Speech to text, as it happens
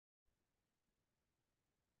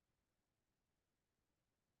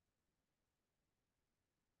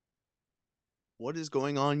What is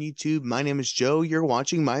going on, YouTube? My name is Joe. You're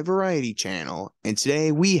watching my variety channel, and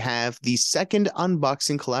today we have the second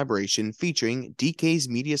unboxing collaboration featuring DK's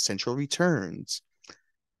Media Central returns.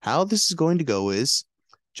 How this is going to go is,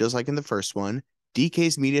 just like in the first one,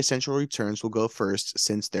 DK's Media Central returns will go first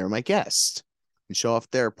since they're my guest, and show off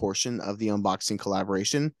their portion of the unboxing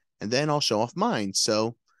collaboration, and then I'll show off mine.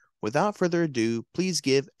 So, without further ado, please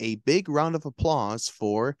give a big round of applause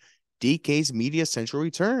for DK's Media Central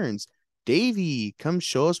returns. Davey, come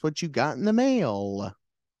show us what you got in the mail.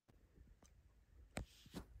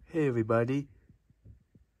 Hey everybody,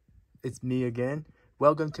 it's me again.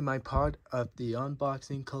 Welcome to my part of the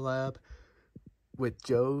unboxing collab with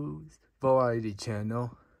Joe's Variety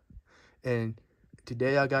channel. And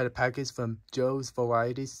today I got a package from Joe's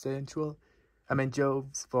Variety channel,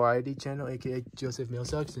 aka Joseph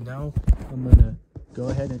Millsap. So now I'm gonna go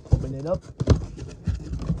ahead and open it up.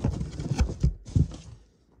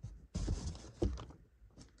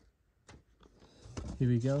 Here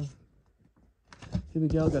we go.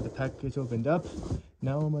 Got the package opened up.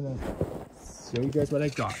 Now I'm gonna show you guys what I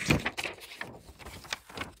got.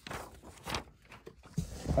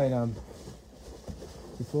 And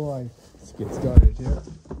before I get started here,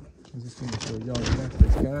 I'm just gonna show y'all the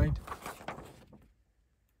reference guide.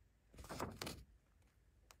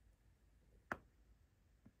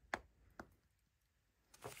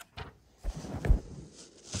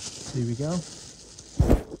 Here we go.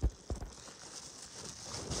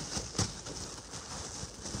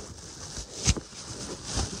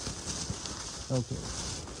 Okay,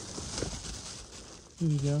 here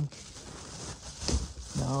we go.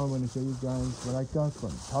 Now I'm going to show you guys what I got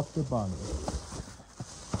from top to bottom.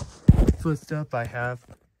 First up, I have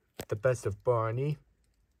the Best of Barney.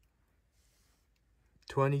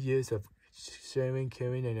 20 years of sharing,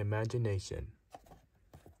 caring, and imagination.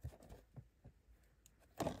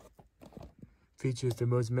 Features the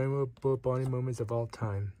most memorable Barney moments of all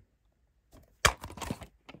time.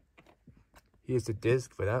 Here's the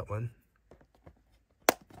disc for that one.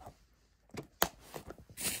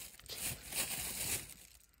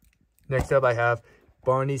 Next up, I have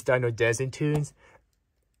Barney's Dino Dancing Tunes.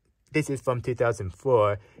 This is from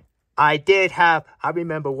 2004. I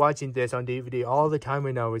remember watching this on DVD all the time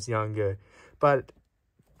when I was younger, but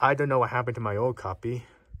I don't know what happened to my old copy.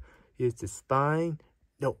 Here's the spine.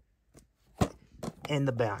 No. And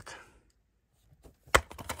the back.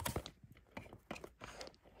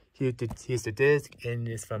 Here's the disc, and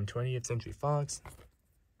it's from 20th Century Fox.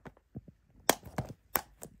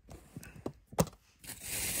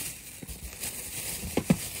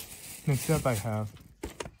 Next up, I have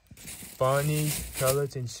Barney's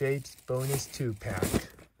Colors and Shapes Bonus 2-Pack.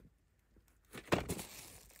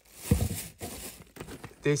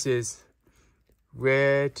 This is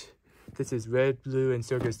red, blue, and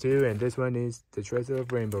circus 2, and this one is the Treasure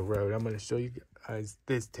of Rainbow Road. I'm going to show you guys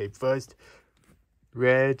this tape first.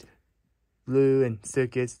 Red, blue, and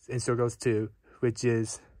circles 2, which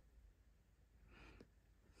is,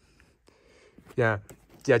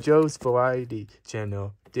 Joe's Variety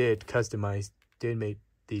channel did make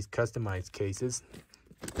these customized cases.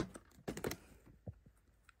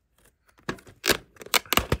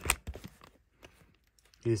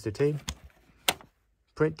 Here's the tape.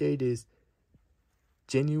 Print date is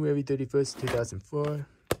January 31st, 2004.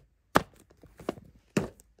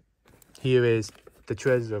 Here is the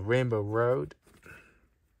Treasure of Rainbow Road.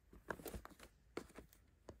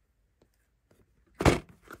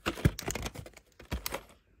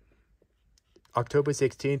 October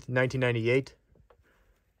 16th, 1998.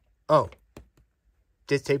 Oh,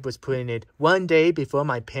 this tape was printed one day before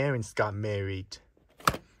my parents got married.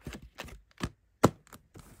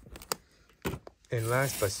 And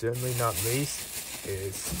last but certainly not least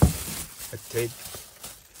is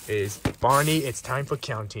Barney, It's Time for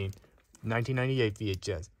Counting, 1998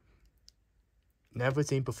 VHS. Never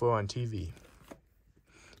seen before on TV.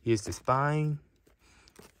 Here's the spine,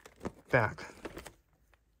 back.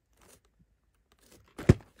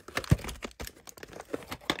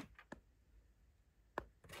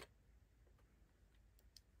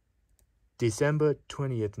 December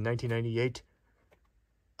 20th, 1998.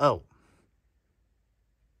 Oh,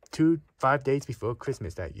 5 days before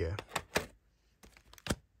Christmas that year.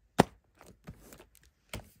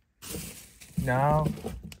 Now,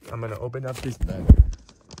 I'm gonna open up this bag.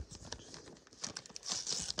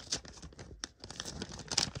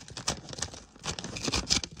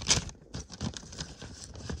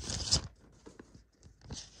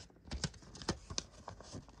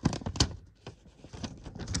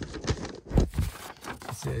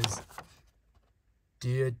 It says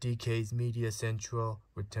Dear DK's Media Central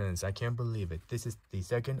returns. I can't believe it. This is the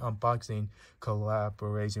second unboxing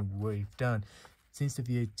collaboration we've done. Since the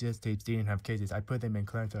VHS tapes didn't have cases, I put them in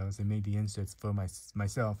clam files and made the inserts for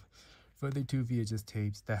myself. For the two VHS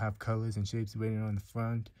tapes that have colors and shapes written on the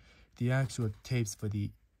front, the actual tapes for the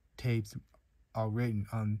tapes are written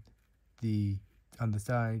on the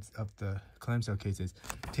sides of the clamshell cases.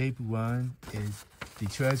 Tape 1 is the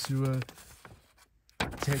treasurer.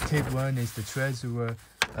 Tape 1 is the treasurer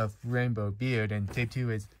of Rainbow Beard, and tape 2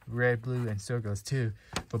 is Red, Blue, and Circles 2.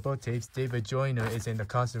 For both tapes, David Joyner is in the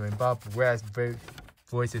costume and Bob Raz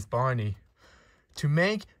voices Barney. To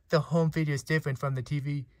make the home videos different from the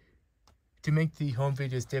TV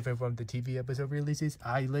episode releases,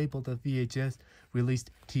 I labeled the VHS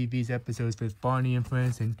released TV's episodes with Barney and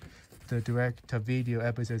Friends, and the direct-to-video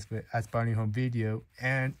episodes as Barney Home Video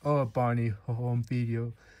and Barney Home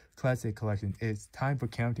Video Classic Collection. It's Time for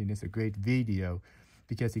Counting is a great video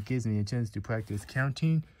because it gives me a chance to practice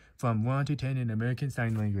counting from 1 to 10 in American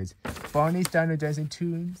Sign Language. Barney's Dino Dancing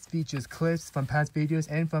Tunes features clips from past videos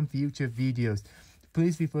and from future videos.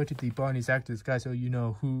 Please refer to the Barney's Actors Guide so you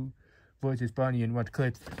know who voices Barney and what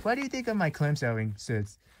clips. What do you think of my clamshell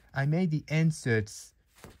inserts? I made the inserts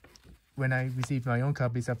when I received my own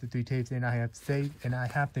copies of the 3 tapes, and I have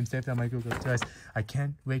them saved on my Google Drive. I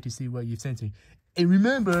can't wait to see what you sent me. And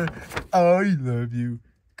remember, I love you.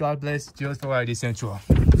 God bless Joe's Variety Central.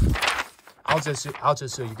 I'll just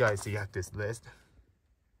show you guys the actors list.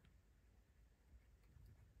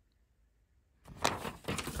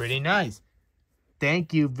 Pretty nice.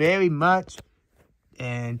 Thank you very much.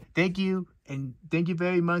 And thank you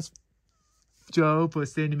very much, Joe, for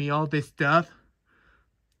sending me all this stuff.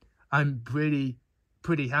 I'm pretty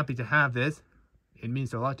happy to have this. It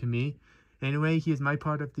means a lot to me. Anyway, here's my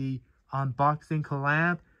part of the unboxing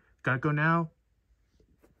collab. Gotta go now.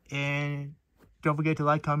 And don't forget to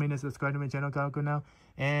like, comment, and subscribe to my channel. Gotta go now.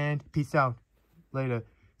 And peace out. Later.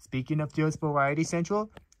 Speaking of Joe's Variety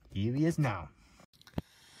Central, here he is now.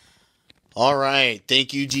 All right.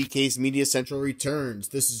 Thank you, GK's Media Central returns.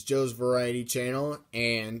 This is Joe's Variety Channel,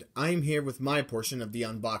 and I'm here with my portion of the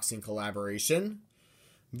unboxing collaboration.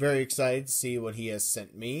 I'm very excited to see what he has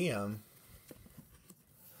sent me.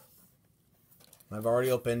 I've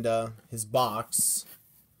already opened his box,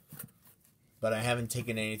 but I haven't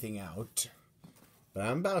taken anything out. But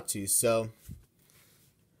I'm about to. So,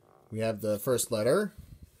 we have the first letter.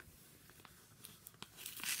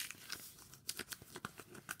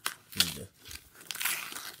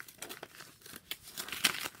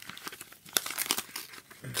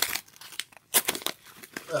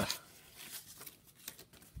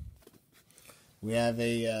 We have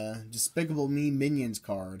a Despicable Me Minions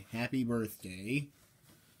card. Happy birthday.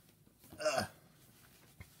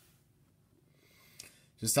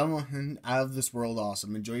 Just someone out of this world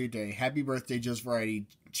awesome. Enjoy your day. Happy birthday, Joe's Variety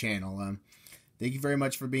Channel. Thank you very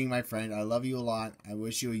much for being my friend. I love you a lot. I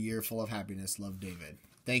wish you a year full of happiness. Love, David.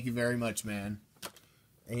 Thank you very much, man.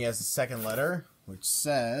 And he has a second letter, which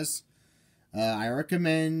says, I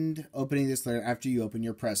recommend opening this letter after you open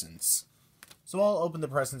your presents. So I'll open the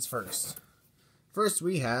presents first. First,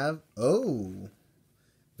 we have, VeggieTown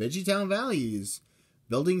Values.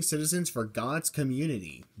 Building citizens for God's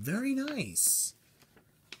community. Very nice.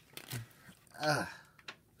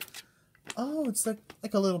 Oh, it's like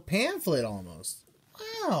a little pamphlet almost.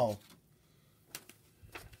 Wow.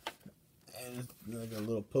 And like a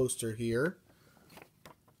little poster here.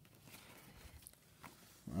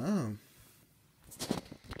 Wow.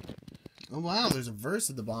 Oh, wow, there's a verse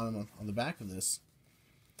at the bottom on the back of this.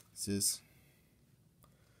 It says,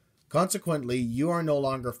 consequently, you are no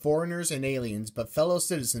longer foreigners and aliens, but fellow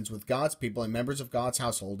citizens with God's people and members of God's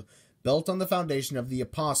household, built on the foundation of the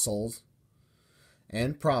apostles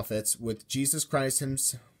and prophets, with Jesus Christ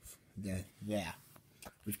himself,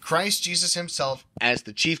 with Christ Jesus himself as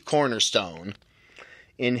the chief cornerstone.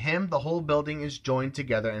 In him, the whole building is joined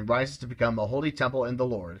together and rises to become a holy temple in the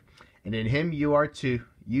Lord. And in him, you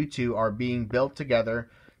two are being built together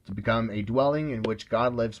to become a dwelling in which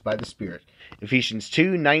God lives by the Spirit. Ephesians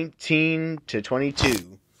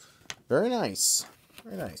 2:19-22. Very nice.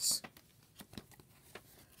 Very nice.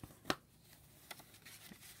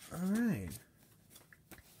 All right.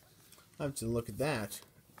 I'll have to look at that.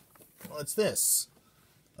 What's this?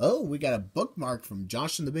 Oh, we got a bookmark from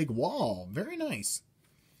Josh and the Big Wall. Very nice.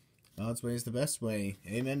 God's way is the best way.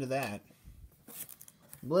 Amen to that.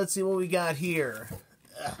 Let's see what we got here.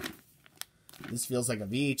 This feels like a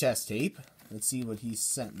VHS tape. Let's see what he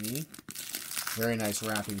sent me. Very nice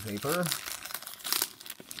wrapping paper.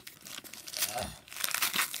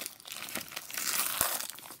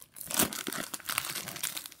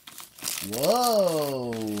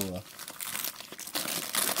 Whoa!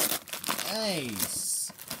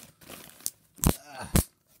 Nice.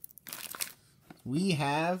 We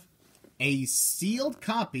have a sealed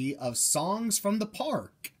copy of Songs from the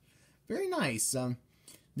Park. Very nice.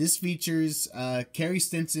 This features Carrie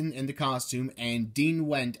Stinson in the costume and Dean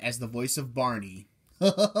Wendt as the voice of Barney.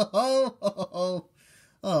 Oh,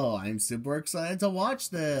 I'm super excited to watch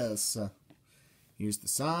this. Here's the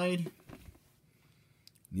side.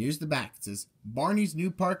 Here's the back. It says, Barney's new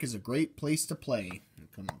park is a great place to play.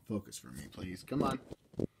 Come on, focus for me, please. Come on.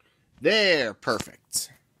 There,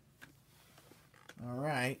 perfect.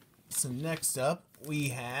 Alright, so next up, we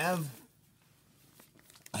have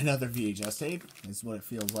another VHS tape. That's what it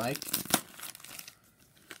feels like.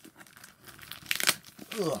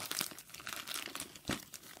 Ugh.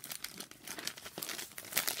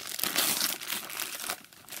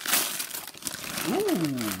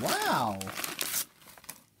 Ooh, wow.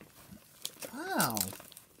 Wow.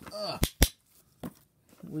 Ugh.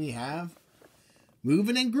 We have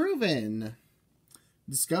Movin' and Groovin'.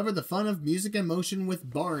 Discover the fun of music and motion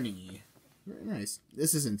with Barney. Very nice.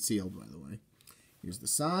 This isn't sealed, by the way. Here's the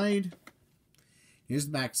side. Here's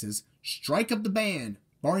the back. It says, strike up the band.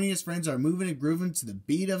 Barney and his friends are moving and grooving to the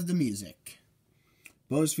beat of the music.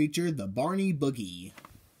 Bonus feature, the Barney Boogie.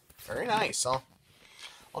 Very nice. I'll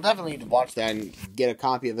definitely need to watch that and get a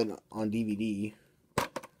copy of it on DVD.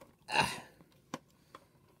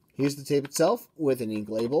 Here's the tape itself with an ink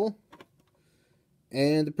label.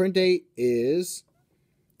 And the print date is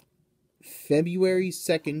February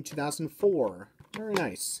 2nd, 2004. Very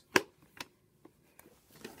nice.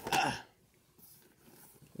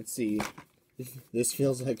 Let's see. This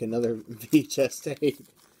feels like another VHS tape.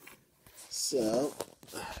 So,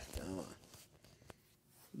 come on.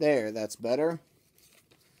 There, that's better.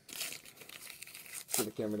 Put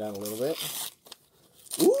the camera down a little bit.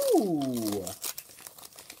 Ooh!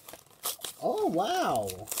 Oh, wow!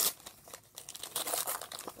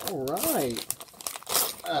 Alright.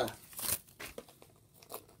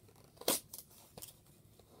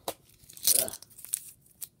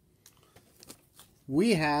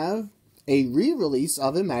 We have a re-release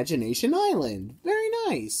of Imagination Island. Very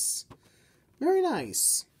nice. Very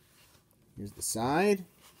nice. Here's the side.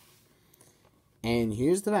 And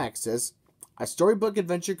here's the back. It says, a storybook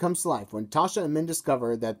adventure comes to life when Tasha and Min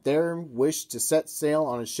discover that their wish to set sail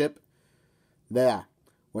on a ship...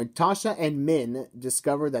 When Tasha and Min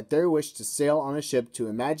discover that their wish to sail on a ship to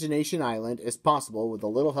Imagination Island is possible with a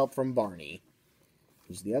little help from Barney.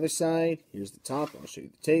 Here's the other side. Here's the top. I'll show you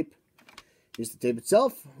the tape. Here's the tape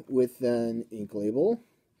itself with an ink label.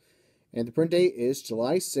 And the print date is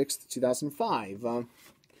July 6th, 2005.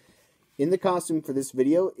 In the costume for this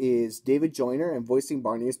video is David Joyner, and voicing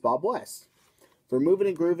Barney is Bob West. For Movin'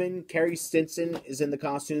 and Groovin', Carrie Stinson is in the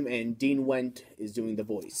costume, and Dean Wendt is doing the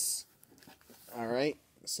voice. Alright,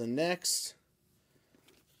 so next,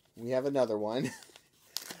 we have another one.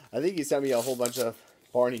 I think he sent me a whole bunch of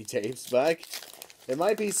Barney tapes, but there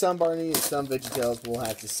might be some Barney and some VeggieTales. We'll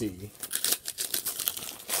have to see.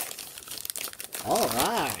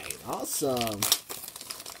 Alright, awesome.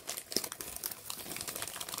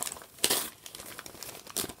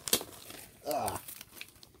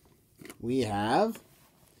 We have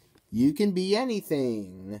You Can Be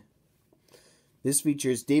Anything. This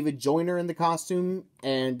features David Joyner in the costume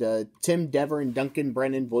and Tim Dever and Duncan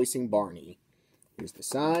Brennan voicing Barney. Here's the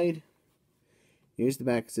side. Here's the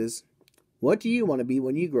back. It says, what do you want to be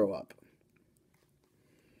when you grow up?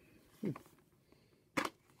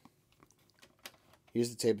 Here's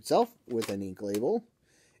the tape itself with an ink label.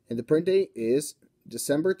 And the print date is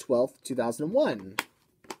December 12th, 2001.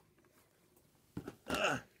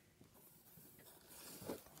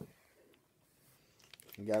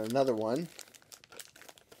 We got another one.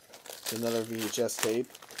 Another VHS tape.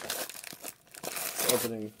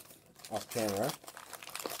 Opening off camera.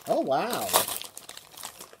 Oh wow!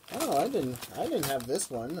 Oh, I didn't have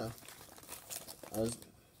this one. I was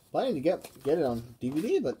planning to get it on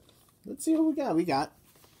DVD, but let's see what we got. We got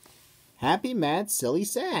Happy, Mad, Silly,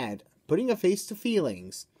 Sad. Putting a Face to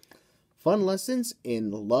Feelings. Fun lessons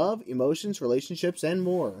in love, emotions, relationships, and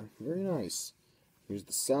more. Very nice. Here's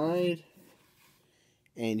the side.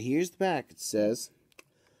 And here's the back. It says,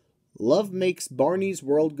 love makes Barney's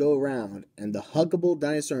world go round, and the huggable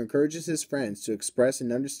dinosaur encourages his friends to express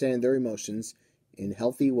and understand their emotions in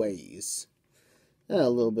healthy ways. A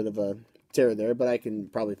little bit of a tear there, but I can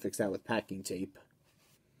probably fix that with packing tape.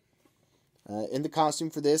 In the costume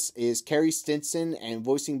for this is Carrie Stinson, and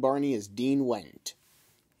voicing Barney is Dean Wendt.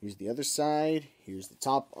 Here's the other side. Here's the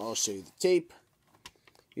top. I'll show you the tape.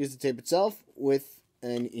 Here's the tape itself with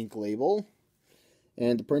an ink label.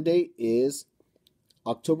 And the print date is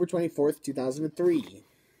October 24th, 2003.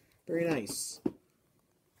 Very nice.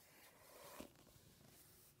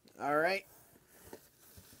 All right.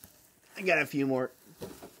 I got a few more.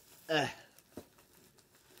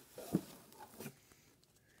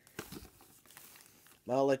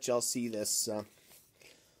 I'll let y'all see this.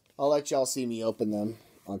 I'll let y'all see me open them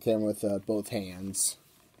on camera with both hands.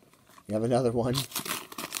 You have another one.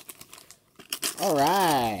 All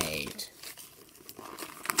right.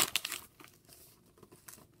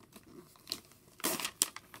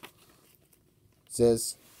 It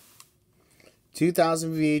says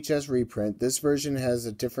 2000 VHS reprint. This version has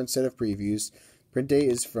a different set of previews. Print date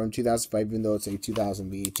is from 2005, even though it's a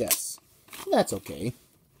 2000 VHS. That's okay.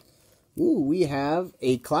 Ooh, we have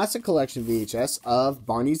a classic collection VHS of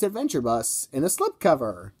Barney's Adventure Bus in a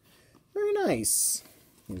slipcover. Very nice.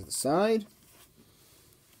 Here's the side.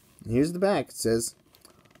 And here's the back. It says,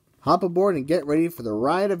 hop aboard and get ready for the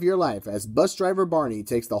ride of your life as bus driver Barney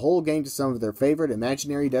takes the whole gang to some of their favorite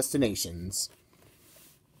imaginary destinations.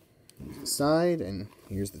 Here's the side, and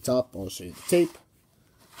here's the top. I'll show you the tape.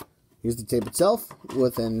 Here's the tape itself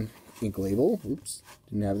with an ink label. Oops,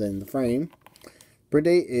 didn't have that in the frame. Print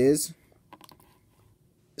date is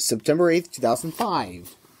September 8th,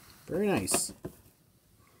 2005. Very nice.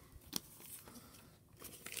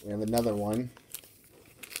 We have another one.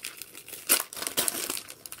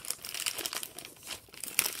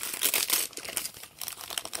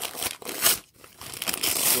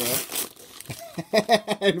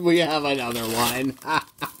 And we have another one.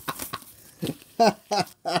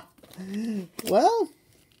 Well,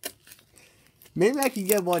 maybe I can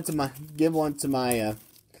give one to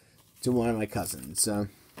one of my cousins.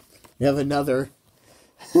 We have another.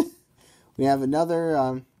 We have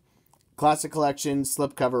another classic collection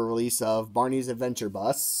slipcover release of Barney's Adventure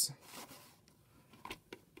Bus.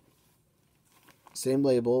 Same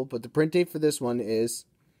label, but the print date for this one is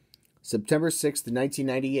September 6th,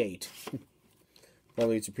 1998.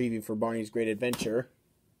 Probably it's a preview for Barney's Great Adventure.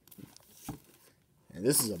 And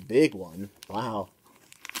this is a big one. Wow.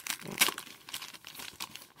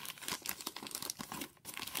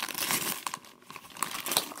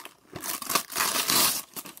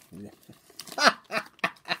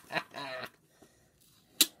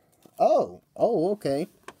 Oh, okay.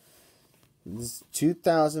 This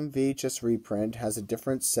 2000 VHS reprint has a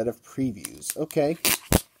different set of previews. Okay.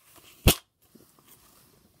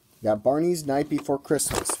 Got Barney's Night Before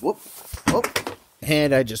Christmas. Whoop.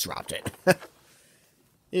 And I just dropped it.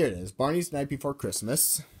 Here it is. Barney's Night Before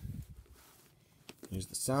Christmas. Here's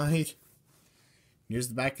the side. Here's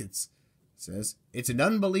the back. It says, it's an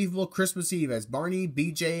unbelievable Christmas Eve as Barney,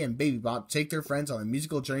 BJ, and Baby Bop take their friends on a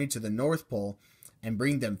musical journey to the North Pole and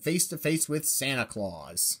bring them face to face with Santa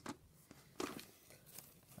Claus.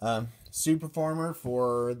 Student performer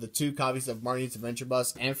for the 2 copies of Barney's Adventure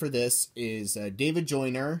Bus and for this is David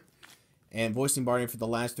Joyner. And voicing Barney for the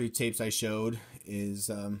last 3 tapes I showed is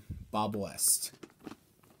Bob West.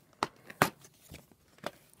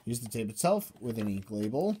 Here's the tape itself with an ink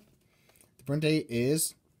label. The print date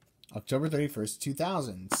is October 31st,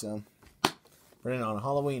 2000. So, printed on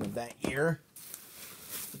Halloween of that year.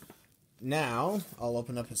 Now, I'll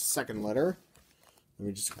open up a second letter. Let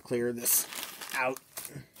me just clear this out.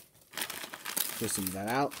 Clear some of that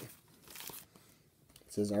out. It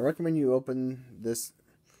says, I recommend opening this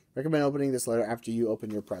letter after you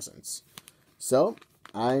open your presents. So,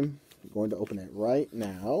 I'm going to open it right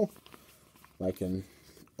now.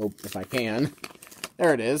 If I can.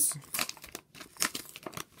 There it is.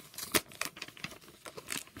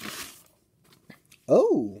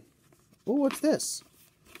 Oh, what's this?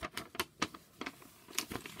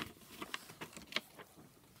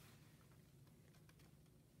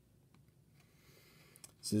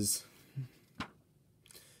 This is,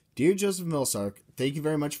 Dear Joseph Millsark, thank you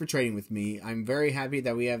very much for trading with me. I'm very happy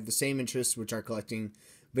that we have the same interests, which are collecting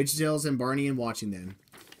VeggieTales and Barney and watching them.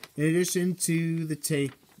 In addition to the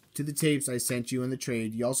tapes I sent you in the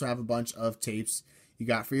trade, you also have a bunch of tapes you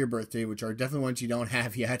got for your birthday, which are definitely ones you don't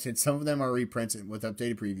have yet, and some of them are reprints with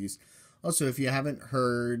updated previews. Also, if you haven't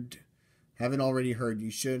already heard,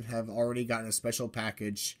 you should have already gotten a special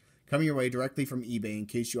package coming your way directly from eBay in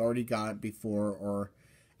case you already got it before or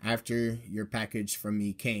after your package from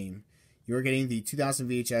me came. You're getting the 2000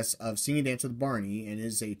 VHS of Sing and Dance with Barney, and it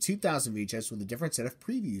is a 2000 VHS with a different set of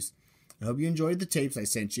previews. I hope you enjoyed the tapes I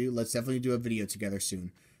sent you. Let's definitely do a video together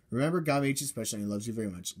soon. Remember, God made you special and he loves you very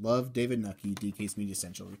much. Love, David Nucky, DK's Media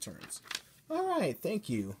Central returns. All right, thank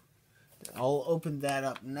you. I'll open that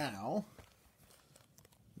up now.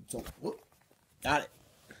 So, whoop, got it.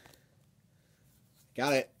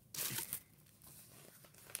 Got it.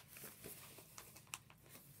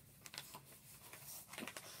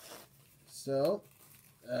 So,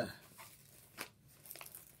 let's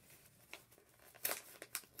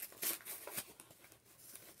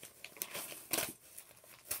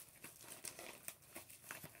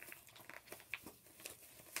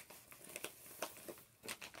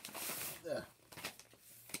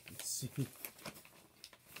see.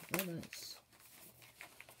 Oh, nice.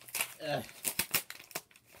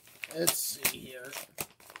 Let's see here.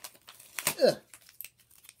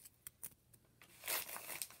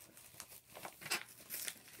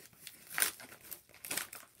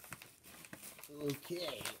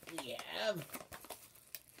 Okay, we have.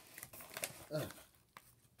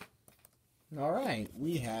 All right,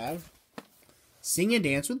 we have Sing and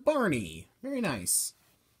Dance with Barney. Very nice.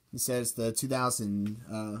 It says the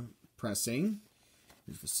 2000 pressing.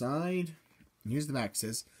 Here's the side. Here's the back. It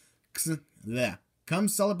says, "Come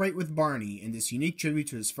celebrate with Barney in this unique tribute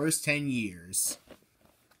to his first 10 years."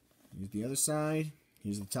 Here's the other side.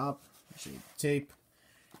 Here's the top. Here's the tape.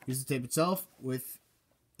 Here's the tape itself with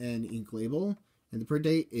an ink label. And the print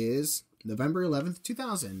date is November 11th,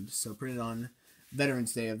 2000. So printed on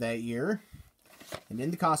Veterans Day of that year. And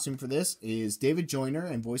in the costume for this is David Joyner,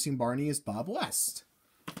 and voicing Barney is Bob West.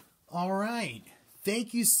 All right.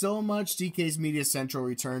 Thank you so much, DK's Media Central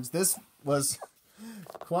Returns. This was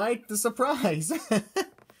quite the surprise.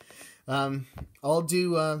 I'll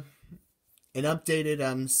do an updated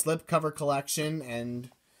slipcover collection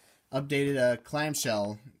and updated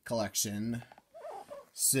clamshell collection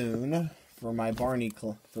soon for my Barney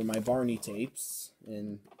tapes,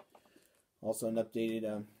 and also an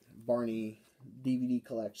updated Barney DVD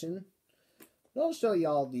collection. But I'll show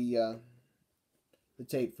y'all the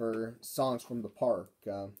tape for Songs from the Park.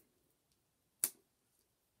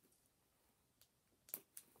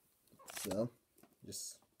 So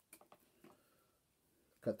just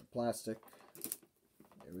cut the plastic.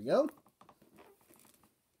 There we go.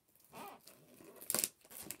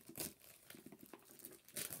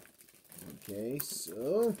 Okay,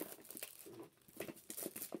 so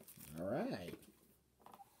all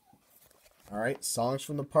right, Songs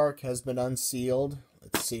from the Park has been unsealed.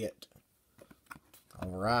 Let's see it.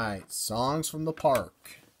 All right, Songs from the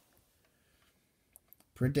Park.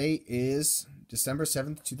 Print date is December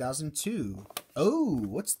 7th, 2002. Oh,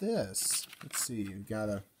 what's this? Let's see. We've got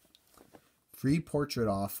a free portrait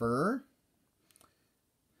offer.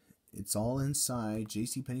 It's all inside.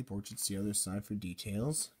 JCPenney Portraits, the other side for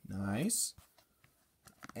details. Nice.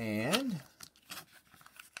 And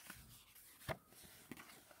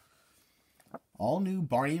all new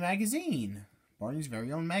Barney magazine. Barney's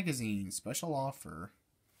very own magazine. Special offer.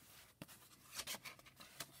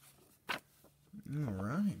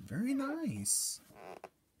 Alright, very nice.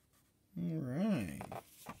 Alright.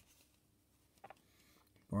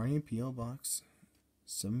 Barney P.O. Box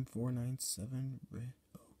 7497 Red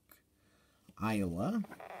Oak, Iowa.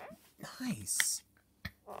 Nice.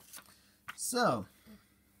 So,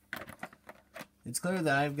 it's clear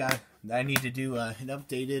that I need to do an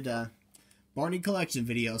updated Barney collection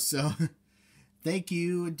video. So, thank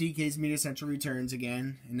you, DK's Media Central Returns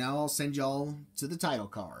again. And now I'll send y'all to the title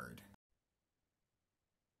card.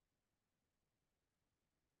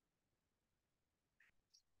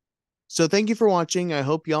 So thank you for watching. I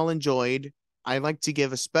hope y'all enjoyed. I'd like to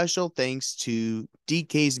give a special thanks to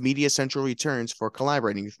DK's Media Central Returns for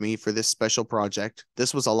collaborating with me for this special project.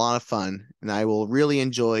 This was a lot of fun, and I will really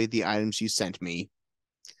enjoy the items you sent me.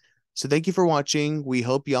 So thank you for watching. We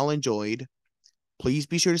hope y'all enjoyed. Please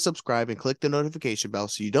be sure to subscribe and click the notification bell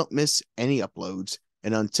so you don't miss any uploads.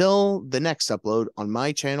 And until the next upload on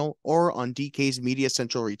my channel or on DK's Media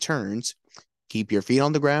Central Returns, keep your feet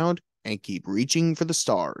on the ground and keep reaching for the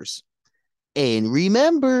stars. And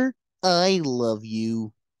remember, I love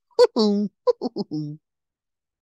you.